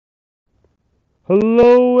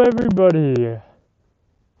Hello, everybody.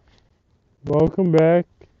 Welcome back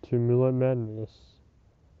to Moonlight Madness.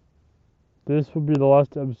 This will be the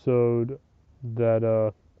last episode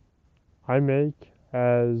that I make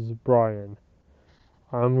as Brian.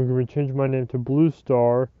 I'm going to change my name to Blue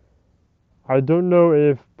Star. I don't know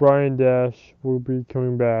if Brian Dash will be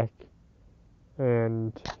coming back,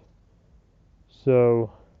 and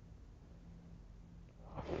so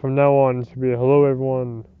from now on it's going to be hello,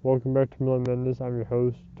 everyone. Welcome back to Moonlight Madness. I'm your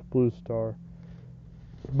host, Blue Star.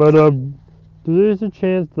 But there's a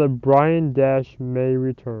chance that Brian Dash may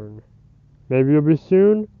return. Maybe it'll be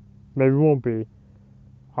soon, maybe it won't be.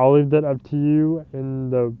 I'll leave that up to you in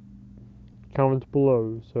the comments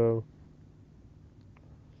below. So,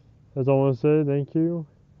 that's all I want to say. Thank you,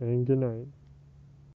 and good night.